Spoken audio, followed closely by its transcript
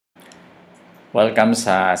Welcome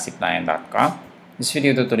sa zip9.com. This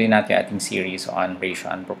video tutuloy natin yung ating series on ratio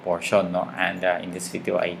and proportion, no? And in this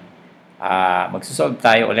video ay magsusolve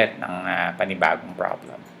tayo ulit ng panibagong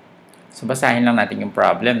problem. So basahin lang natin yung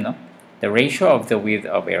problem, no? The ratio of the width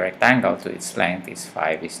of a rectangle to its length is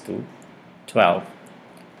 5:12.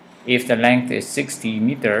 If the length is 60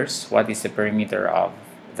 meters, what is the perimeter of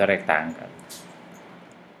the rectangle?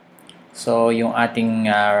 So yung ating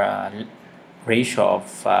ratio of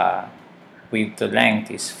width to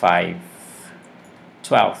length is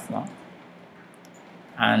 5:12, no?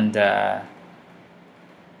 And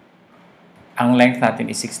ang length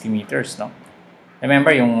natin is 60 meters, no?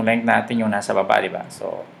 Remember, yung length natin yung nasa baba, di ba?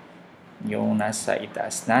 So, yung nasa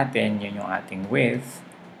itaas natin, yun yung ating width.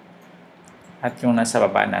 At yung nasa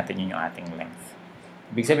baba natin, yun yung ating length.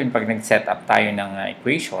 Ibig sabihin, pag nag-set up tayo ng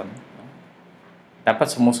equation, no?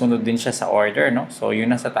 Dapat sumusunod din siya sa order, no? So,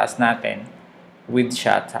 yung nasa taas natin, width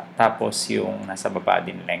siya, tapos yung nasa baba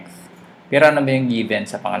din length. Pero ano ba yung given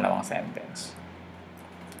sa pangalawang sentence?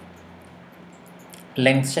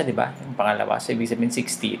 Length siya, di ba? Yung pangalawa. So, ibig sabihin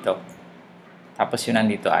 60 ito. Tapos yun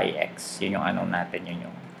nandito ay x. Yun yung ano natin,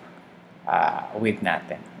 yun yung width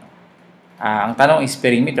natin. Ang tanong is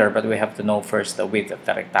perimeter, but we have to know first the width of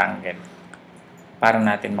the rectangle para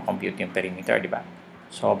natin makompute yung perimeter, di ba?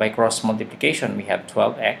 So, by cross multiplication, we have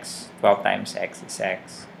 12x. 12 times x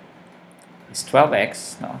is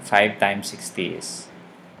 12x, no? 5 times 60 is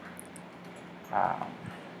 5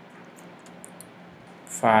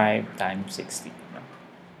 times 60. No?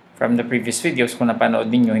 From the previous videos, kung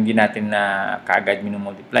napanood ninyo, hindi natin na kaagad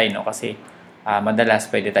minumultiply, no? Kasi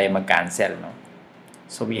madalas pwede tayo mag-cancel, no?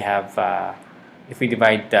 So we have, if we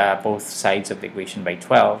divide both sides of the equation by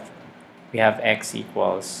 12, we have x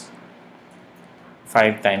equals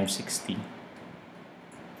 5 times 60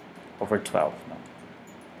 over 12, no?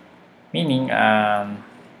 Meaning,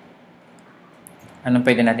 anong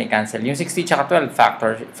pwede natin i-cancel? Yung 60 tsaka 12,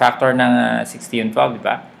 factor ng 60 yung 12, di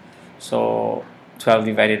ba? So, 12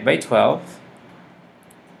 divided by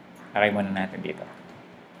 12, lagay muna natin dito.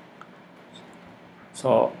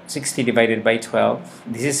 So, 60 divided by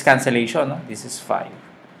 12, this is cancellation, no? This is 5.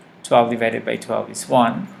 12 divided by 12 is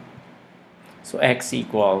 1. So, x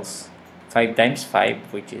equals 5 times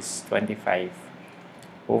 5, which is 25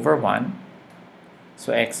 over 1.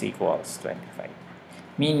 So, x equals 25.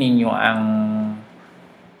 Meaning, yung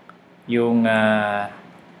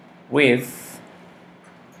width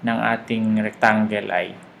ng ating rectangle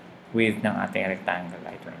ay 25,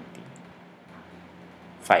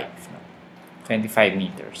 no? 25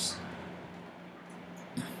 meters.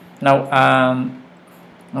 Now, ang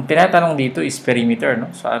tinatanong dito is perimeter, no?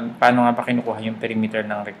 So, paano nga pa kinukuha yung perimeter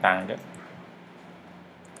ng rectangle?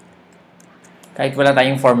 Kahit wala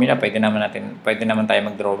tayong formula, pwede naman tayo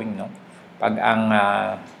mag-drawing, no? Pag ang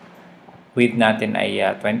width natin ay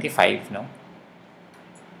 25, no?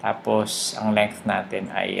 Tapos ang length natin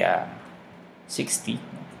ay 60,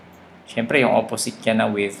 no? Siyempre, yung opposite niya na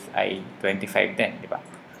width ay 25 din, di ba?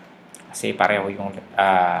 Kasi pareho yung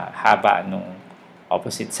haba nung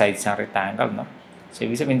opposite sides ng rectangle, no? So,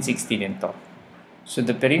 ibig sabihin 60 din to. So,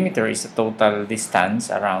 the perimeter is the total distance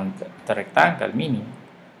around the rectangle, meaning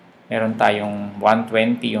meron tayong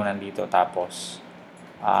 120 yung nandito, tapos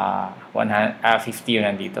 50 yung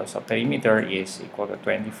nandito. So, perimeter is equal to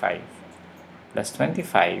 25 plus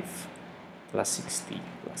 25 plus 60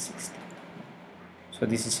 plus 60. So,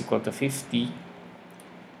 this is equal to 50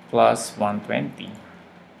 plus 120.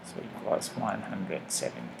 So, equals 170.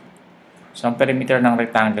 So, ang perimeter ng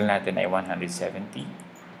rectangle natin ay 170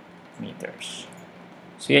 meters.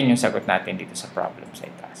 So, yan yung sagot natin dito sa problem sa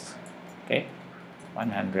itaas. Okay?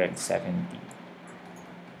 170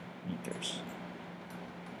 meters.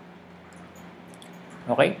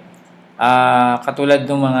 Okay? Katulad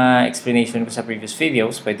ng mga explanation ko sa previous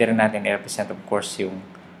videos, pwede rin natin i-represent, of course, yung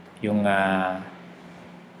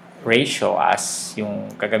ratio as yung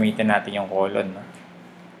gagamitin natin yung colon, no?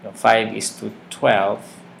 Yung 5:12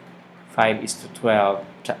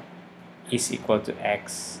 is equal to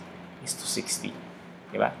x is to 60.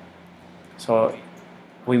 Diba? So,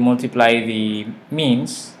 we multiply the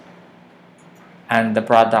means, and the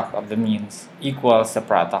product of the means equals the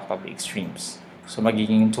product of the extremes. So,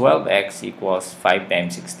 magiging 12x equals 5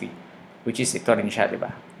 times 60, which is ito rin siya,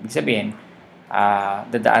 diba? Ibig sabihin,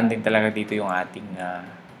 dadaan din talaga dito yung ating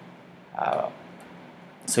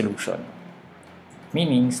solution.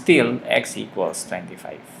 Meaning, still, x equals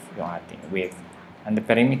 25, yung ating width. And the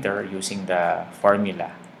perimeter, using the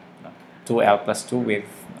formula, no? 2L plus 2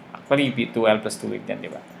 width, actually, 2L plus 2 width yan, di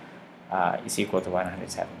ba? Is equal to 170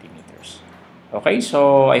 meters. Okay,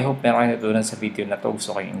 so I hope meron kayo natutunan sa video na to.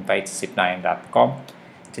 Gusto kayo invite sa zip9.com.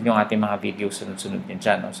 Ito yung ating mga video sunod-sunod yan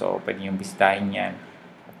dyan. No? So, pwede nyo bisitahin yan.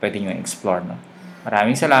 Pwede nyo explore. No?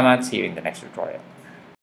 Maraming salamat. See you in the next tutorial.